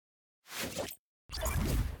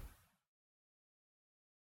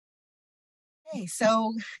Okay,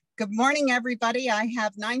 so good morning, everybody. I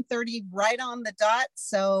have 9:30 right on the dot,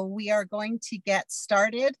 so we are going to get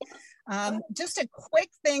started. Just a quick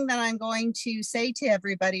thing that I'm going to say to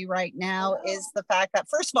everybody right now is the fact that,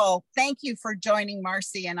 first of all, thank you for joining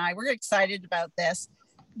Marcy and I. We're excited about this.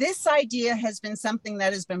 This idea has been something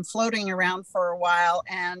that has been floating around for a while,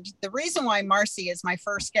 and the reason why Marcy is my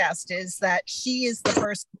first guest is that she is the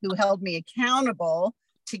person who held me accountable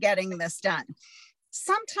to getting this done.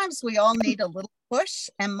 Sometimes we all need a little push,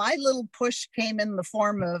 and my little push came in the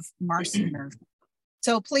form of Marcy Murphy.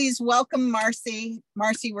 So please welcome Marcy.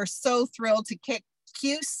 Marcy, we're so thrilled to kick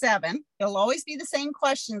Q7. It'll always be the same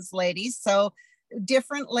questions, ladies. So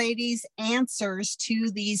different ladies' answers to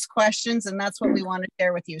these questions, and that's what we want to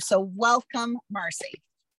share with you. So welcome, Marcy.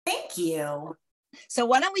 Thank you. So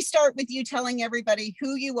why don't we start with you telling everybody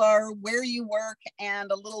who you are, where you work,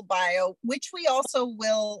 and a little bio, which we also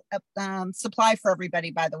will supply for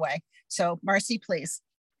everybody, by the way. So Marcy, please.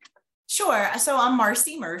 Sure. So I'm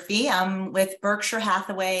Marcy Murphy. I'm with Berkshire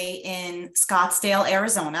Hathaway in Scottsdale,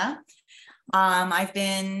 Arizona. I've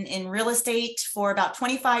been in real estate for about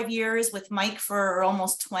 25 years, with Mike for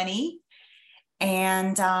almost 20.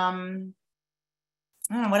 And I don't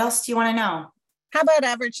know, what else do you want to know? How about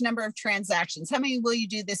average number of transactions? How many will you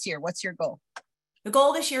do this year? What's your goal? The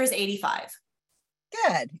goal this year is 85.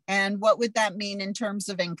 Good. And what would that mean in terms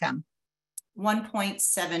of income?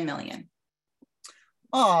 1.7 million.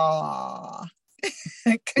 Aw.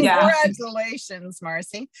 Congratulations, yeah.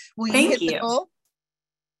 Marcy. Will you hit the goal?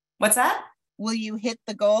 What's that? Will you hit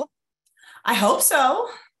the goal? I hope so.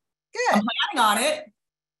 Good. I'm planning on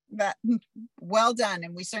it. Well done.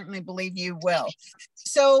 And we certainly believe you will.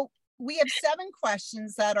 So we have 7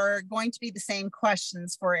 questions that are going to be the same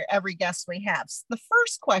questions for every guest we have. So the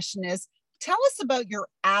first question is, tell us about your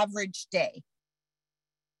average day.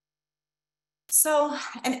 So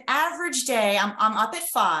an average day, I'm up at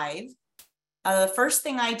 5. The first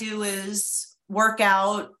thing I do is work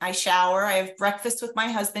out. I shower. I have breakfast with my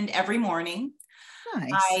husband every morning.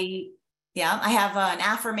 Nice. I have an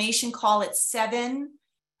affirmation call at 7.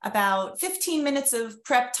 About 15 minutes of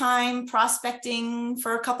prep time, prospecting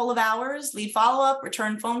for a couple of hours, lead follow-up,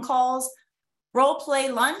 return phone calls, role play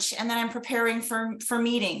lunch, and then I'm preparing for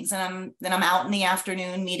meetings. And then I'm out in the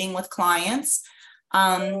afternoon meeting with clients.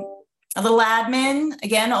 A little admin,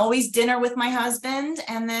 again, always dinner with my husband,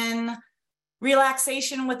 and then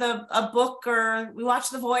relaxation with a book, or we watch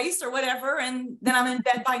The Voice or whatever, and then I'm in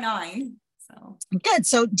bed by 9. So good.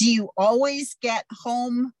 So do you always get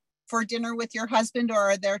home for dinner with your husband, or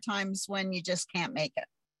are there times when you just can't make it?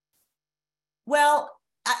 Well,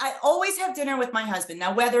 I always have dinner with my husband.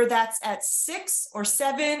 Now, whether that's at 6 or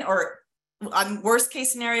 7, or on worst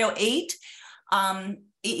case scenario, 8,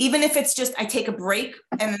 even if it's just I take a break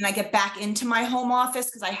and then I get back into my home office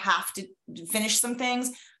because I have to finish some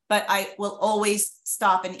things, but I will always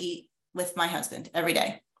stop and eat with my husband every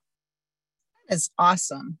day. Is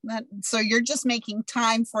awesome. So you're just making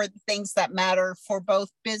time for the things that matter for both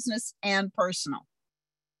business and personal.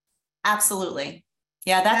 Absolutely.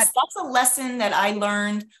 Yeah, that's a lesson that I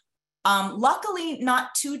learned. Luckily,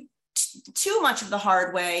 not too much of the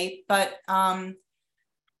hard way, but early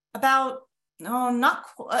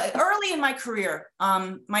in my career,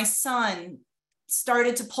 my son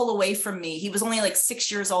started to pull away from me. He was only like 6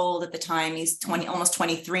 years old at the time. He's almost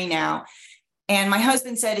 23 now. And my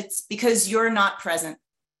husband said, it's because you're not present.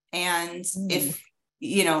 And if,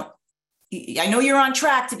 I know you're on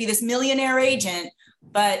track to be this millionaire agent,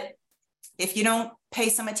 but if you don't pay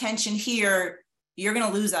some attention here, you're going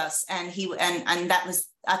to lose us. And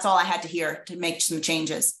that's all I had to hear to make some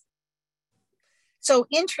changes. So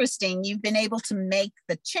interesting. You've been able to make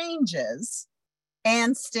the changes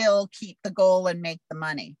and still keep the goal and make the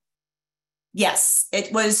money. Yes.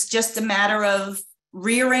 It was just a matter of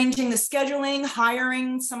rearranging the scheduling,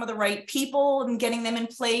 hiring some of the right people and getting them in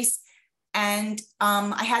place. And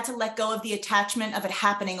I had to let go of the attachment of it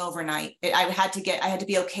happening overnight. I had to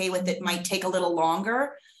be okay with it. It might take a little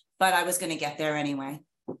longer, but I was going to get there anyway.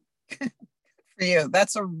 For you.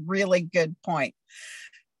 That's a really good point.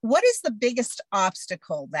 What is the biggest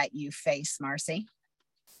obstacle that you face, Marcy?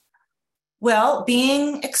 Well,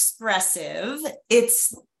 being expressive,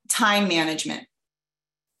 it's time management.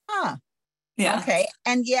 Yeah. Okay.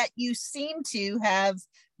 And yet you seem to have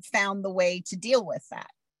found the way to deal with that.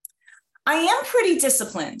 I am pretty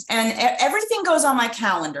disciplined, and everything goes on my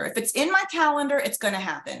calendar. If it's in my calendar, it's going to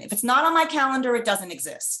happen. If it's not on my calendar, it doesn't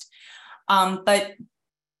exist. But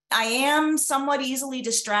I am somewhat easily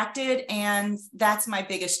distracted, and that's my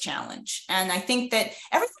biggest challenge. And I think that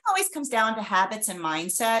everything always comes down to habits and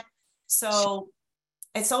mindset. So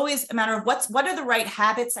it's always a matter of what are the right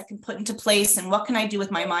habits I can put into place, and what can I do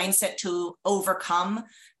with my mindset to overcome.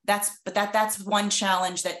 That's one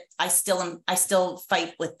challenge that I still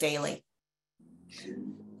fight with daily.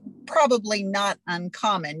 Probably not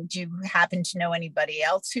uncommon. Do you happen to know anybody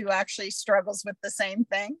else who actually struggles with the same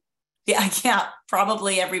thing? Yeah,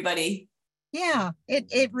 probably everybody. Yeah,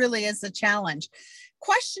 it really is a challenge.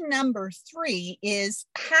 Question number 3 is,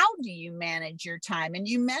 how do you manage your time? And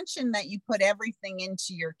you mentioned that you put everything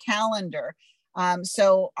into your calendar.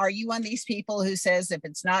 So are you one of these people who says if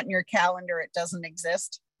it's not in your calendar, it doesn't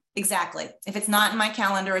exist? Exactly. If it's not in my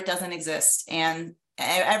calendar, it doesn't exist. And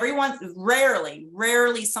everyone,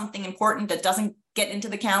 rarely something important that doesn't get into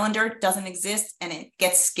the calendar doesn't exist, and it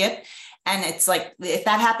gets skipped. And it's like, if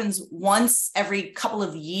that happens once every couple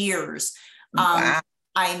of years, Wow.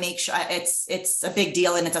 I make sure it's a big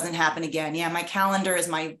deal and it doesn't happen again. Yeah, my calendar is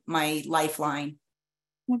my lifeline.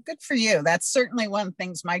 Well, good for you. That's certainly one of the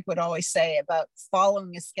things Mike would always say about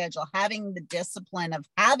following a schedule, having the discipline of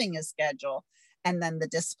having a schedule, and then the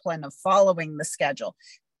discipline of following the schedule.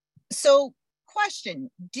 So,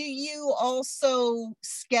 question, do you also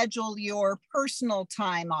schedule your personal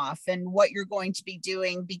time off and what you're going to be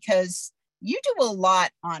doing? Because you do a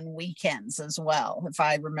lot on weekends as well, if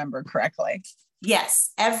I remember correctly.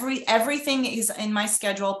 Yes, everything is in my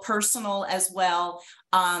schedule, personal as well.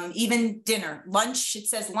 Even dinner, lunch, it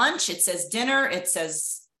says lunch, it says dinner, it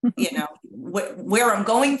says, where I'm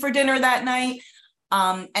going for dinner that night.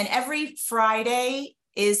 And every Friday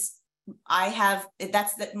is, my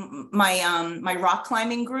rock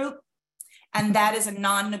climbing group. And that is a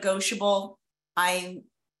non-negotiable.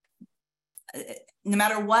 No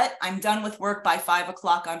matter what, I'm done with work by 5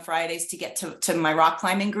 o'clock on Fridays to get to my rock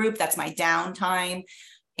climbing group. That's my downtime.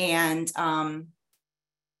 And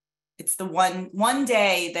it's the one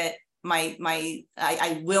day that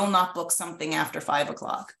I will not book something after 5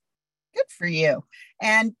 o'clock. Good for you.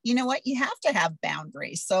 And you know what? You have to have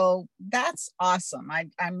boundaries. So that's awesome.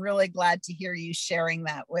 I'm really glad to hear you sharing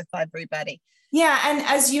that with everybody. Yeah. And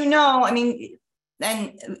as you know, I mean,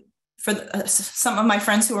 and for some of my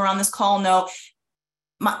friends who are on this call know,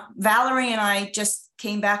 Valerie and I just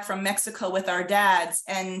came back from Mexico with our dads,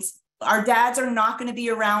 and our dads are not going to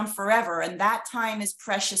be around forever. And that time is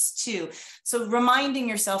precious too. So reminding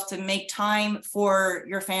yourself to make time for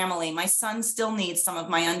your family. My son still needs some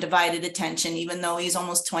of my undivided attention, even though he's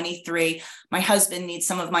almost 23. My husband needs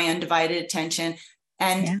some of my undivided attention,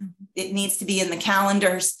 and it needs to be in the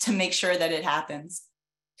calendars to make sure that it happens.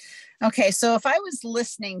 Okay, so if I was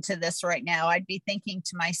listening to this right now, I'd be thinking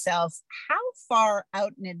to myself, how far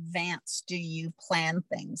out in advance do you plan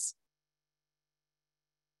things?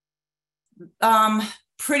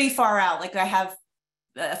 Pretty far out. Like I have,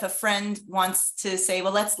 if a friend wants to say,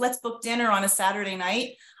 well, let's book dinner on a Saturday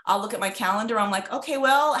night, I'll look at my calendar. I'm like, okay,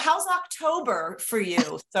 well, how's October for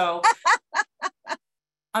you? So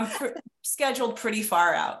I'm scheduled pretty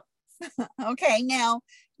far out. Okay, now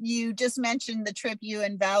you just mentioned the trip you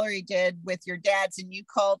and Valerie did with your dads, and you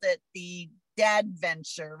called it the dad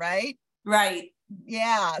venture, right? Right.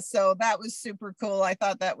 Yeah, so that was super cool. I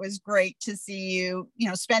thought that was great to see you,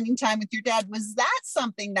 spending time with your dad. Was that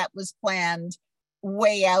something that was planned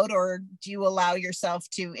way out, or do you allow yourself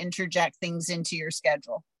to interject things into your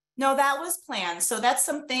schedule? No, that was planned. So that's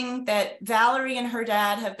something that Valerie and her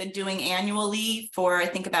dad have been doing annually for, I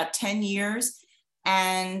think, about 10 years.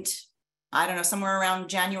 And I don't know, somewhere around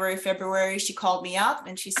January, February, she called me up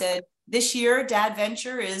and she said, this year, Dad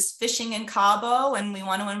Venture is fishing in Cabo, and we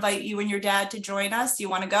want to invite you and your dad to join us. Do you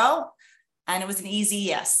want to go? And it was an easy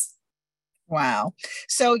yes. Wow.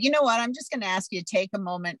 So you know what? I'm just going to ask you to take a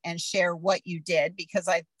moment and share what you did, because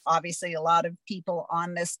obviously a lot of people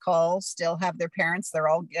on this call still have their parents. They're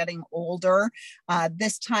all getting older.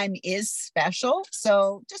 This time is special.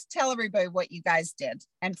 So just tell everybody what you guys did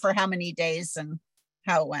and for how many days and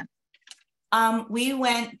how it went. We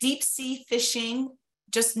went deep sea fishing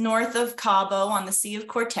just north of Cabo on the Sea of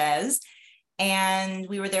Cortez. And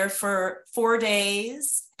we were there for 4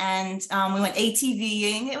 days, and we went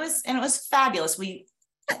ATVing. It was fabulous. We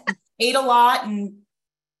ate a lot and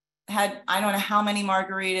had, I don't know how many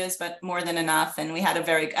margaritas, but more than enough. And we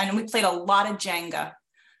played a lot of Jenga.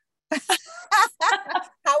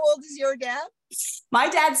 How old is your dad? My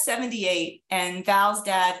dad's 78 and Val's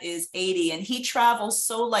dad is 80, and he travels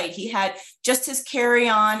so light. He had just his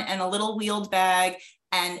carry-on and a little wheeled bag,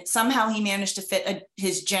 and somehow he managed to fit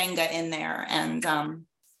his Jenga in there. And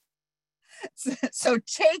so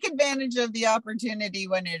take advantage of the opportunity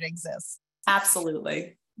when it exists.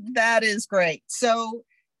 Absolutely. That is great. So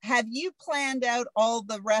have you planned out all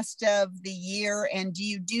the rest of the year? And do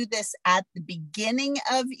you do this at the beginning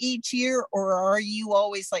of each year, or are you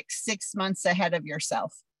always like 6 months ahead of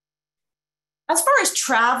yourself? As far as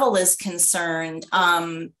travel is concerned,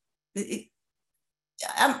 I'm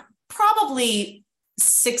probably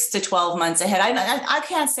 6 to 12 months ahead. I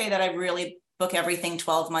can't say that I really book everything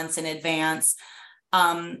 12 months in advance.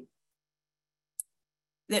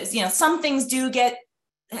 There's, some things do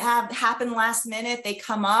happen last minute. They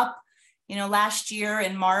come up. Last year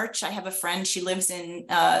in March, I have a friend, she lives in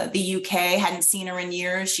the UK, hadn't seen her in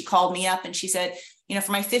years. She called me up and she said,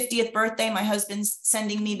 for my 50th birthday, my husband's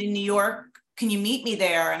sending me to New York. Can you meet me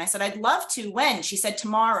there? And I said, I'd love to. When? She said,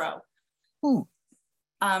 tomorrow. Ooh.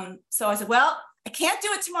 So I said, well, I can't do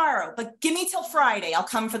it tomorrow, but give me till Friday. I'll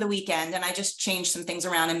come for the weekend. And I just changed some things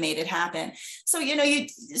around and made it happen. So,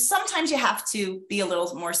 sometimes you have to be a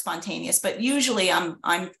little more spontaneous, but usually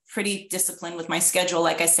I'm pretty disciplined with my schedule,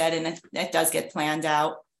 like I said, and it does get planned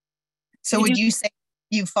out. So would you say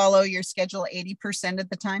you follow your schedule 80% of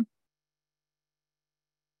the time?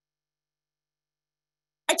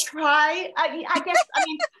 I try. I guess,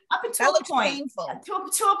 up until a point. Painful.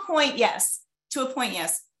 To a point, yes. To a point,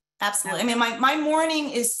 yes. Absolutely. I mean, my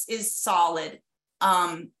morning is solid.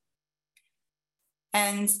 And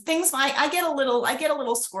things, I get a little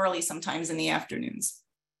squirrely sometimes in the afternoons.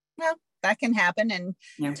 Well, that can happen. And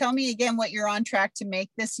tell me again what you're on track to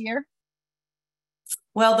make this year.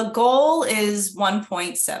 Well, the goal is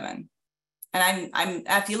 1.7. And I'm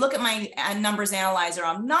if you look at my numbers analyzer,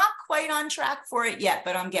 I'm not quite on track for it yet,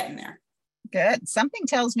 but I'm getting there. Good. Something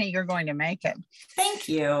tells me you're going to make it. Thank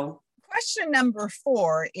you. Question number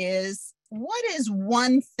 4 is, what is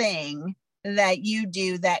one thing that you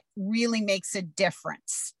do that really makes a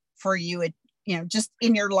difference for you, just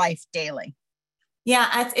in your life daily?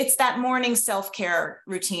 Yeah, it's that morning self-care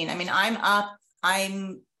routine. I mean, I'm up at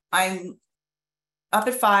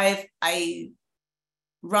 5. I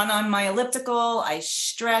run on my elliptical, I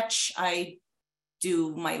stretch, I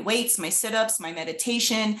do my weights, my sit-ups, my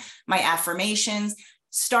meditation, my affirmations.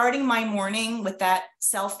 Starting my morning with that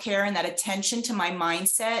self-care and that attention to my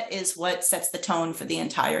mindset is what sets the tone for the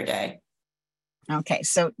entire day. Okay.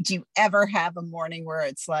 So do you ever have a morning where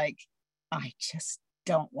it's like, I just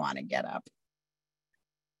don't want to get up?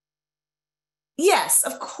 Yes,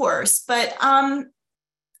 of course. But I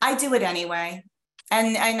do it anyway.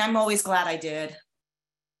 And I'm always glad I did.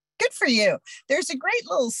 Good for you. There's a great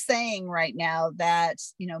little saying right now that,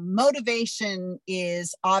 motivation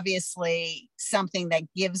is obviously something that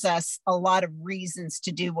gives us a lot of reasons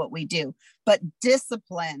to do what we do, but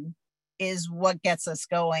discipline is what gets us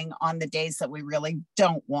going on the days that we really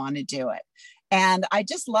don't want to do it. And I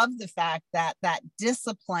just love the fact that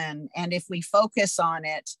discipline, and if we focus on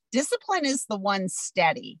it, discipline is the one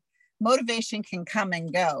steady. Motivation can come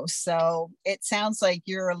and go. So it sounds like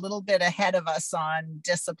you're a little bit ahead of us on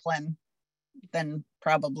discipline than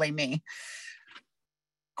probably me.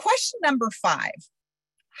 Question number 5.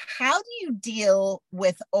 How do you deal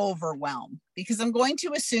with overwhelm? Because I'm going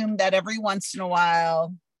to assume that every once in a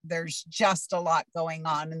while, there's just a lot going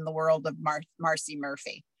on in the world of Marcy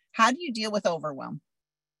Murphy. How do you deal with overwhelm?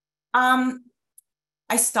 I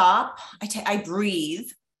stop, I breathe.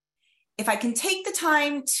 If I can take the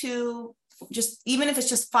time to even if it's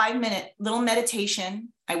just 5-minute little meditation,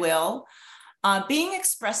 I will. Being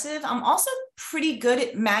expressive, I'm also pretty good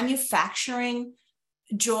at manufacturing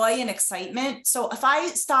joy and excitement. So if I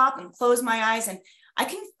stop and close my eyes, and I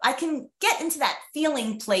can get into that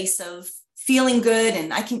feeling place of feeling good,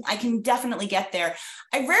 and I can definitely get there.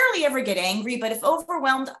 I rarely ever get angry, but if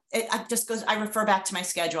overwhelmed, I refer back to my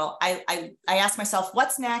schedule. I ask myself,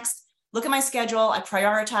 what's next? Look at my schedule, I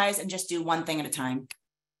prioritize, and just do one thing at a time.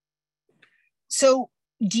 So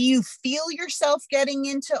do you feel yourself getting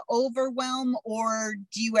into overwhelm, or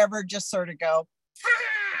do you ever just sort of go,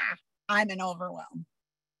 I'm in overwhelm?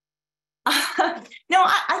 No,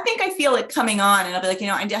 I think I feel it coming on, and I'll be like,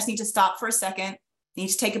 I just need to stop for a second, need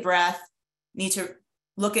to take a breath, need to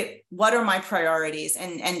look at what are my priorities,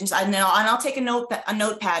 and just, I'll take a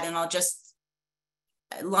notepad, and I'll just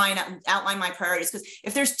outline my priorities. Because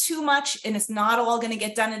if there's too much and it's not all going to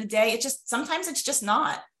get done in a day, sometimes it's just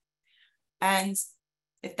not. And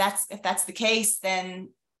if that's the case, then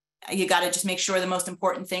you got to just make sure the most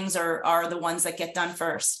important things are the ones that get done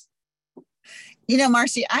first.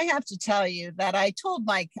 Marcy, I have to tell you that I told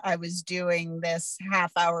Mike I was doing this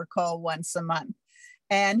half-hour call once a month.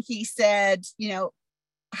 And he said,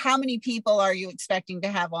 how many people are you expecting to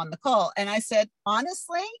have on the call? And I said,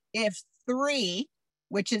 honestly, if 3,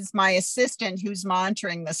 which is my assistant who's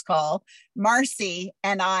monitoring this call, Marcy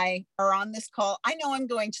and I are on this call, I know I'm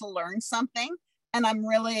going to learn something. And I'm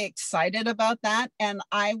really excited about that. And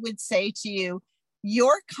I would say to you,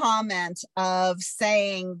 your comment of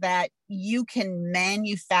saying that you can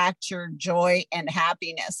manufacture joy and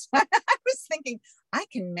happiness. I was thinking, I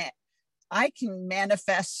can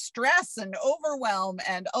manifest stress and overwhelm,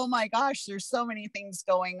 and oh my gosh, there's so many things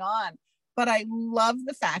going on. But I love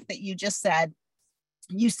the fact that you just said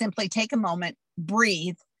you simply take a moment,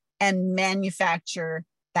 breathe, and manufacture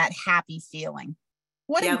that happy feeling.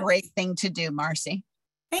 What a great thing to do, Marcy.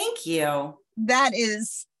 Thank you. That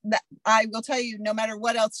I will tell you, no matter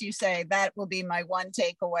what else you say, that will be my one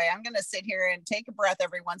takeaway. I'm going to sit here and take a breath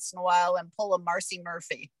every once in a while and pull a Marcy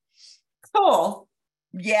Murphy. Cool.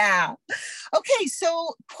 Yeah. Okay.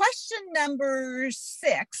 So question number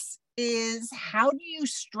 6 is, how do you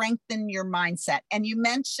strengthen your mindset? And you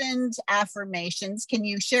mentioned affirmations. Can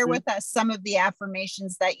you share with us some of the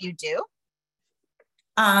affirmations that you do?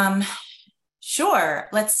 Sure.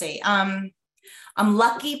 Let's see. I'm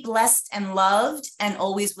lucky, blessed, and loved, and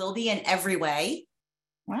always will be in every way.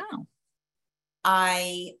 Wow.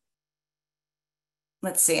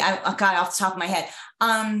 Let's see. I got off the top of my head.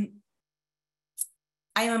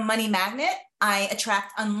 I am a money magnet. I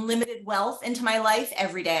attract unlimited wealth into my life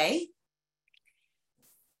every day.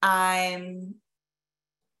 Let's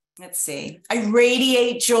see. I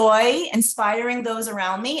radiate joy, inspiring those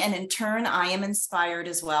around me, and in turn, I am inspired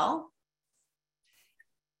as well.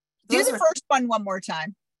 Do the first one more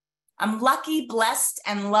time. I'm lucky, blessed,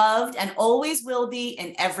 and loved, and always will be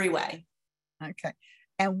in every way. Okay.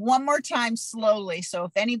 And one more time slowly. So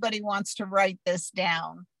if anybody wants to write this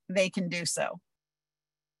down, they can do so.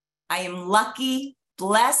 I am lucky,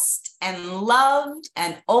 blessed, and loved,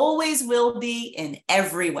 and always will be in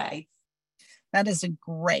every way. That is a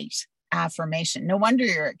great affirmation. No wonder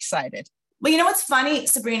you're excited. Well, you know what's funny,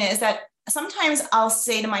 Sabrina, is that sometimes I'll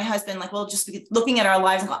say to my husband, like, we'll just be looking at our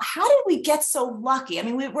lives and go, how did we get so lucky? I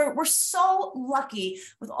mean, we're so lucky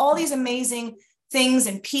with all these amazing things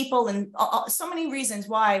and people and so many reasons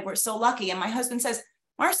why we're so lucky. And my husband says,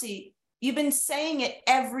 Marcy, you've been saying it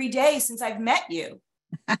every day since I've met you.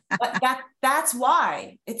 But that's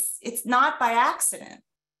why. It's not by accident.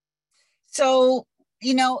 So,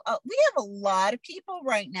 we have a lot of people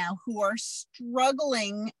right now who are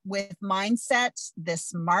struggling with mindsets,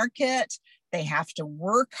 this market. They have to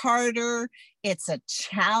work harder. It's a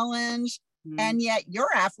challenge. And yet your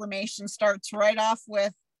affirmation starts right off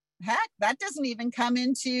with, heck, that doesn't even come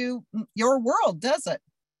into your world, does it?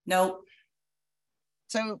 Nope.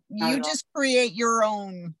 So you just create your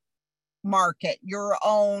own market, your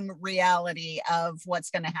own reality of what's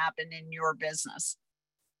going to happen in your business.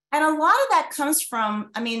 And a lot of that comes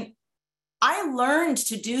from, I learned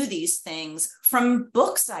to do these things from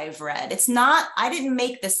books I've read. I didn't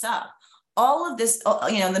make this up. All of this,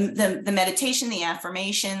 the meditation, the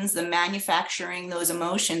affirmations, the manufacturing, those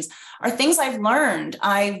emotions are things I've learned.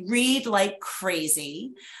 I read like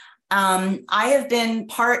crazy. I have been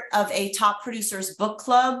part of a top producers book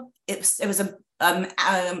club. It was a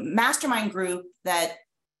mastermind group that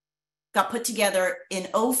got put together in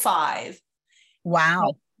 2005.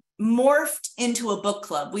 Wow. Morphed into a book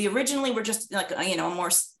club. We originally were just like, a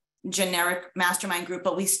more generic mastermind group,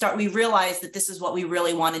 but we realized that this is what we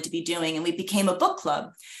really wanted to be doing. And we became a book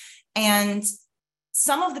club. And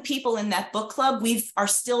some of the people in that book club, are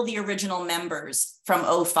still the original members from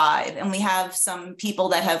 2005. And we have some people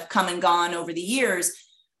that have come and gone over the years,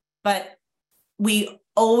 but we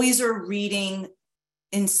always are reading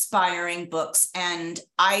inspiring books. And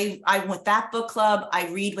I with that book club, I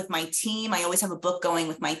read with my team. I always have a book going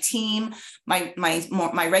with my team. My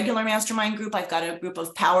regular mastermind group, I've got a group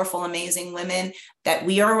of powerful, amazing women that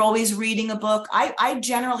we are always reading a book. I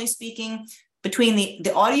generally speaking, between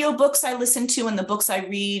the audio books I listen to and the books I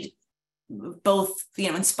read, both,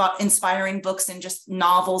 inspiring books and just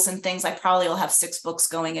novels and things, I probably will have 6 books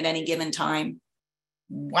going at any given time.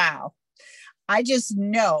 Wow. I just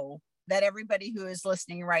know that everybody who is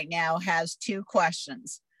listening right now has 2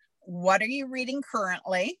 questions. What are you reading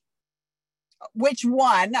currently? Which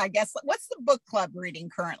one? I guess, what's the book club reading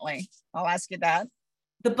currently? I'll ask you that.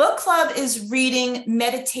 The book club is reading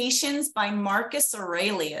Meditations by Marcus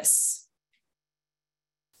Aurelius.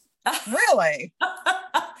 Really?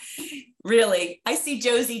 Really. I see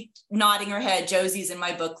Josie nodding her head. Josie's in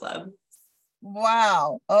my book club.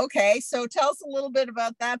 Wow. Okay. So tell us a little bit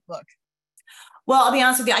about that book. Well, I'll be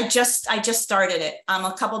honest with you. I just started it. I'm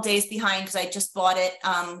a couple days behind because I just bought it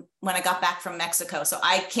when I got back from Mexico. So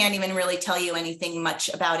I can't even really tell you anything much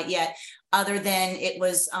about it yet, other than it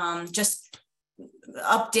was just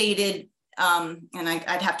updated. And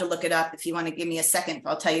I'd have to look it up. If you want to give me a second,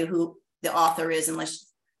 I'll tell you who the author is, unless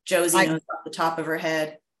Josie knows off the top of her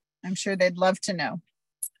head. I'm sure they'd love to know.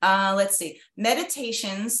 Let's see.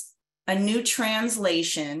 Meditations, a new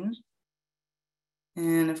translation.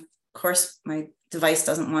 And of course, my device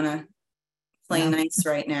doesn't want to play nice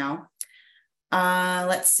right now.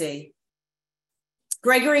 Let's see.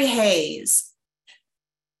 Gregory Hayes.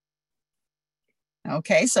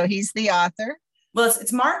 Okay, so he's the author. Well,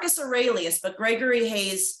 it's Marcus Aurelius, but Gregory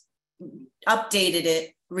Hayes updated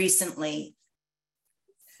it recently.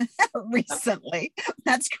 Recently.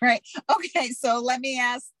 That's great. Okay, so let me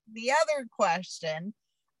ask the other question.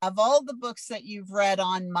 Of all the books that you've read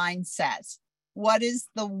on mindset, what is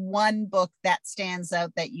the one book that stands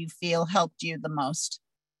out that you feel helped you the most?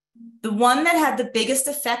 The one that had the biggest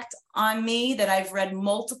effect on me that I've read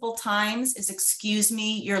multiple times is Excuse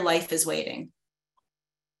Me, Your Life is Waiting.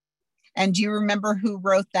 And do you remember who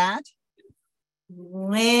wrote that?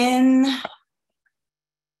 Lynn.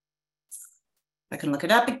 I can look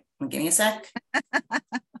it up. Give me a sec.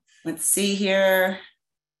 Let's see here.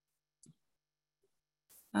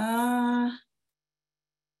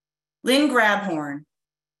 Lynn Grabhorn.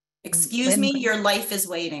 Excuse me, your life is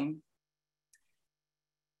waiting.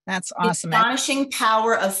 That's awesome. The astonishing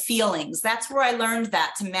power of feelings. That's where I learned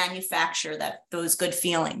that, to manufacture those good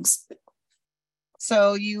feelings.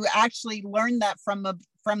 So you actually learned that from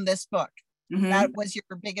this book. Mm-hmm. That was your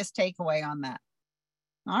biggest takeaway on that.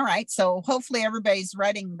 All right. So hopefully everybody's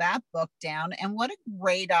writing that book down. And what a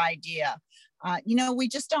great idea. We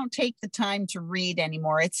just don't take the time to read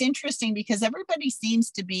anymore. It's interesting because everybody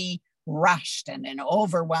seems to be rushed and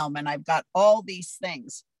overwhelmed. And I've got all these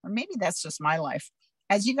things, or maybe that's just my life.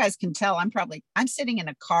 As you guys can tell, I'm sitting in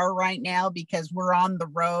a car right now because we're on the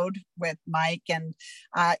road with Mike, and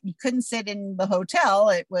you couldn't sit in the hotel.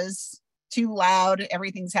 It was too loud.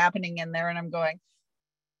 Everything's happening in there. And I'm going,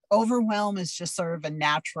 overwhelm is just sort of a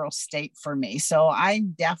natural state for me. So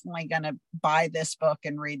I'm definitely going to buy this book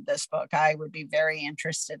and read this book. I would be very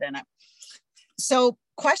interested in it. So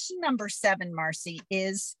question number 7, Marcy,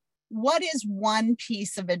 is what is one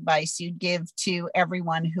piece of advice you'd give to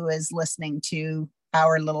everyone who is listening to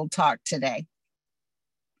our little talk today?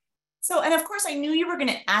 So, and of course, I knew you were going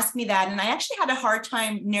to ask me that, and I actually had a hard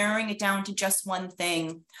time narrowing it down to just one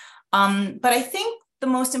thing. But I think the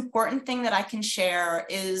most important thing that I can share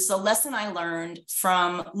is a lesson I learned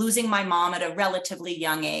from losing my mom at a relatively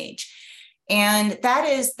young age. And that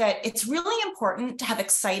is that it's really important to have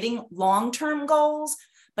exciting long-term goals,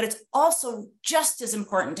 but it's also just as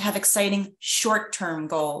important to have exciting short-term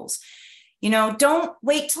goals. Don't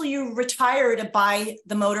wait till you retire to buy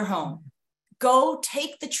the motorhome. Go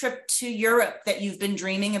take the trip to Europe that you've been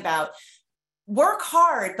dreaming about. Work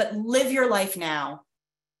hard, but live your life now.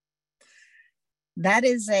 That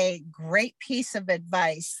is a great piece of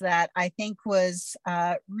advice that I think was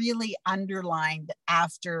really underlined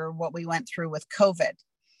after what we went through with COVID.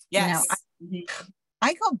 Yes.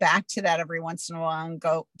 I go back to that every once in a while and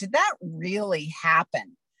go, did that really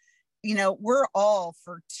happen? We're all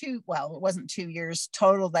it wasn't 2 years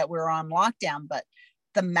total that we were on lockdown, but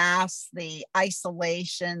the masks, the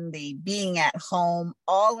isolation, the being at home,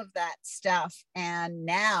 all of that stuff. And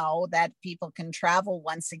now that people can travel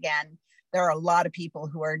once again, there are a lot of people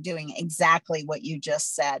who are doing exactly what you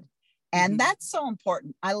just said. And that's so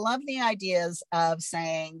important. I love the ideas of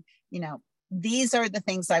saying, these are the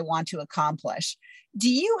things I want to accomplish. Do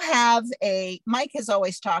you have Mike has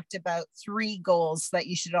always talked about 3 goals that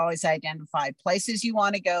you should always identify: places you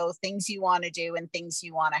want to go, things you want to do, and things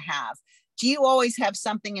you want to have. Do you always have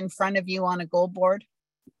something in front of you on a goal board?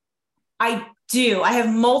 I do. I have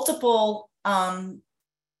multiple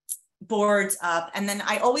boards up, and then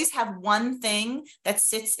I always have one thing that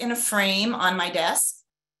sits in a frame on my desk.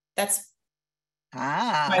 That's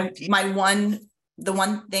the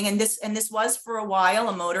one thing. And this was for a while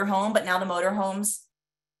a motorhome, but now the motorhome's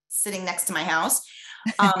sitting next to my house.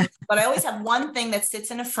 But I always have one thing that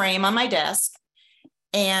sits in a frame on my desk.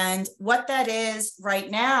 And what that is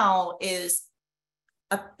right now is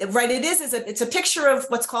it's a picture of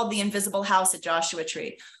what's called the invisible house at Joshua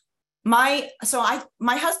Tree. My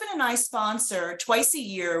husband and I sponsor twice a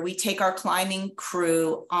year. We take our climbing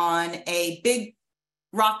crew on a big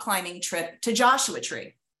rock climbing trip to Joshua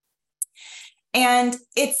Tree. And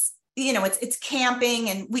it's camping,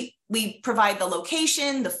 and we provide the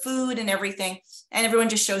location, the food and everything. And everyone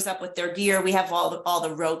just shows up with their gear. We have all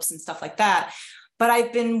the ropes and stuff like that. But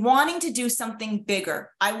I've been wanting to do something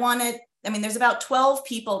bigger. There's about 12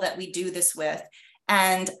 people that we do this with.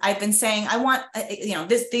 And I've been saying, I want,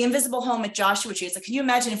 the invisible home at Joshua Tree. It's like, can you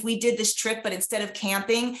imagine if we did this trip, but instead of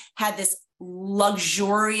camping, had this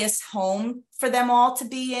luxurious home for them all to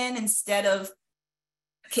be in instead of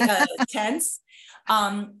tents?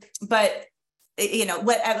 But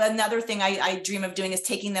what another thing I dream of doing is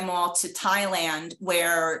taking them all to Thailand,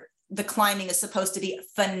 where the climbing is supposed to be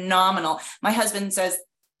phenomenal. My husband says,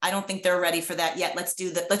 I don't think they're ready for that yet. Let's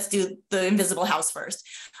do the invisible house first.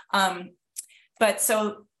 But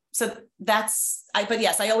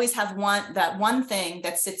yes, I always have one thing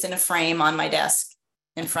that sits in a frame on my desk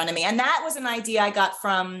in front of me. And that was an idea I got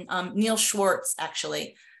from Neil Schwartz,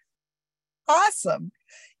 actually. Awesome.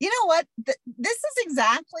 You know what? This is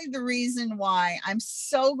exactly the reason why I'm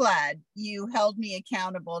so glad you held me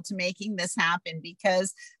accountable to making this happen,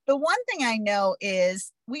 because the one thing I know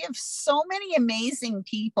is we have so many amazing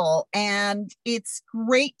people, and it's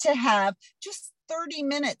great to have just 30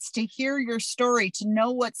 minutes to hear your story, to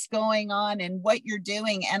know what's going on and what you're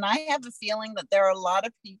doing. And I have a feeling that there are a lot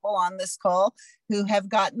of people on this call who have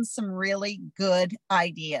gotten some really good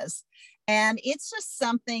ideas. And it's just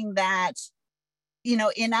something that,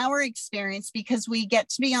 in our experience, because we get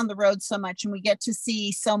to be on the road so much and we get to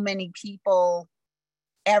see so many people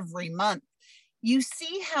every month, you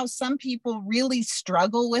see how some people really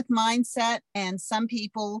struggle with mindset, and some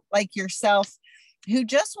people like yourself who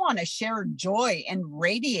just want to share joy and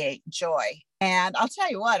radiate joy. And I'll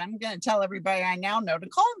tell you what, I'm going to tell everybody I now know to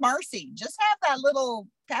call Marcy. Just have that little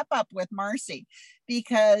pep up with Marcy,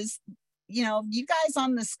 because, you guys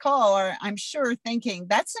on this call are, I'm sure, thinking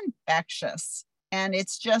that's infectious. And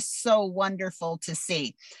it's just so wonderful to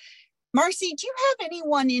see. Marcy, do you have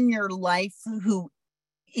anyone in your life who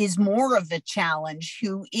is more of a challenge,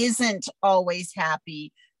 who isn't always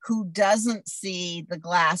happy, who doesn't see the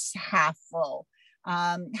glass half full?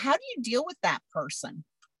 How do you deal with that person?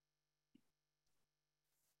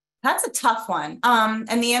 That's a tough one.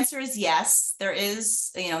 And the answer is yes.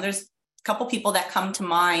 There's a couple people that come to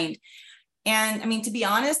mind. And I mean, to be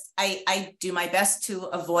honest, I do my best to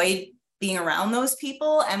avoid being around those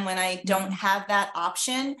people. And when I don't have that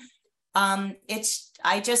option, I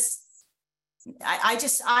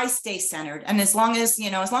stay centered. And as long as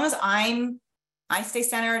I stay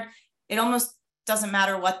centered, it almost doesn't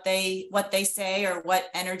matter what they say or what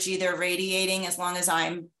energy they're radiating, as long as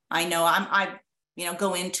I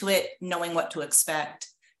go into it knowing what to expect,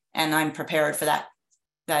 and I'm prepared for that.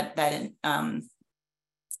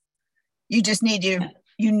 You just need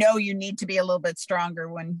you need to be a little bit stronger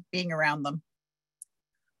when being around them.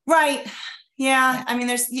 Right. Yeah. I mean,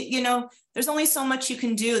 there's only so much you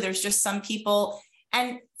can do. There's just some people,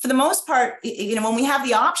 and for the most part, when we have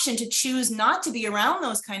the option to choose not to be around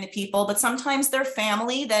those kind of people, but sometimes they're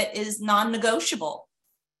family that is non-negotiable.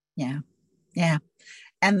 Yeah. Yeah.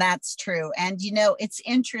 And that's true. And, it's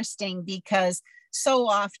interesting because so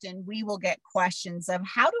often we will get questions of,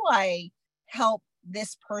 how do I help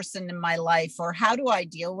this person in my life, or how do I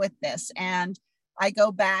deal with this? And I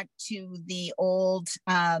go back to the old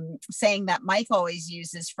saying that Mike always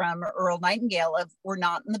uses from Earl Nightingale of, we're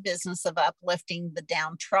not in the business of uplifting the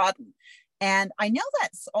downtrodden. And I know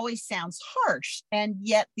that always sounds harsh. And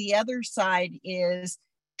yet the other side is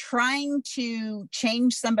trying to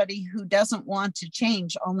change somebody who doesn't want to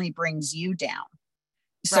change only brings you down.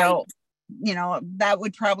 So, that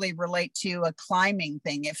would probably relate to a climbing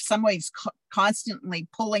thing. If somebody's constantly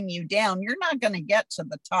pulling you down, you're not going to get to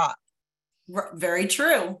the top. Very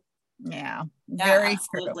true. Yeah, very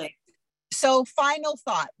absolutely. True. So final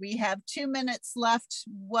thought, we have 2 minutes left.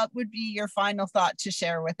 What would be your final thought to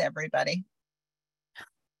share with everybody?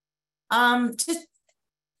 I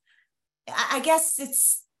guess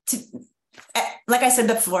it's like I said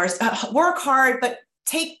before, work hard, but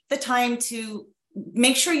take the time to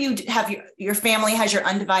make sure you have your family has your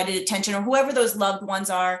undivided attention, or whoever those loved ones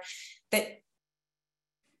are, and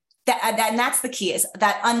that's the key, is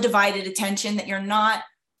that undivided attention, that you're not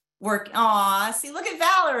working. See, look at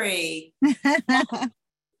Valerie.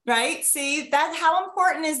 Right? See that, how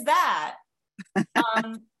important is that?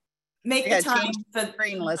 Make the time for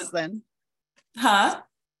greenless then. Huh?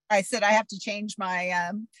 I said I have to change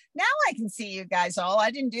my now I can see you guys all.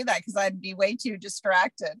 I didn't do that because I'd be way too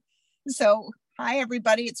distracted. So hi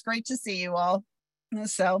everybody, it's great to see you all.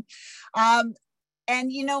 So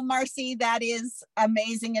and Marcy, that is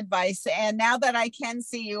amazing advice. And now that I can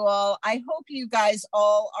see you all, I hope you guys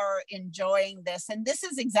all are enjoying this. And this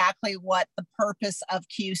is exactly what the purpose of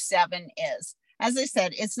Q7 is. As I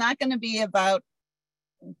said, it's not going to be about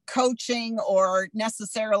coaching or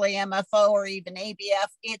necessarily MFO or even ABF.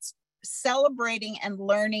 It's celebrating and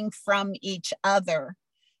learning from each other,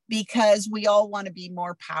 because we all want to be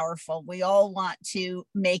more powerful. We all want to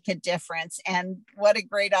make a difference. And what a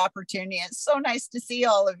great opportunity. It's so nice to see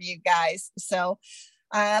all of you guys. So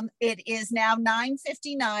It is now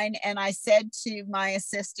 9:59, and I said to my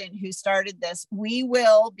assistant who started this, we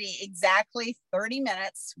will be exactly 30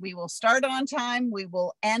 minutes. We will start on time. We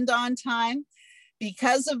will end on time.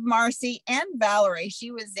 Because of Marcy and Valerie,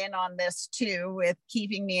 she was in on this too with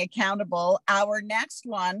keeping me accountable. Our next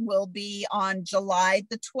one will be on July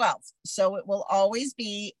the 12th. So it will always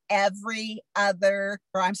be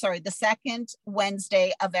the second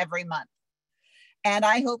Wednesday of every month. And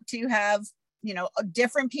I hope to have,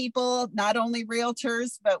 different people, not only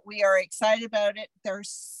realtors, but we are excited about it. There's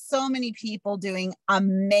so many people doing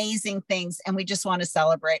amazing things, and we just want to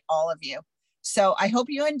celebrate all of you. So I hope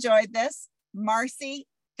you enjoyed this. Marcy,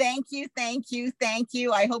 thank you, thank you, thank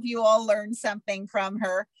you. I hope you all learned something from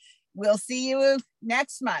her. We'll see you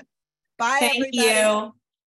next month. Bye, everybody. Thank you.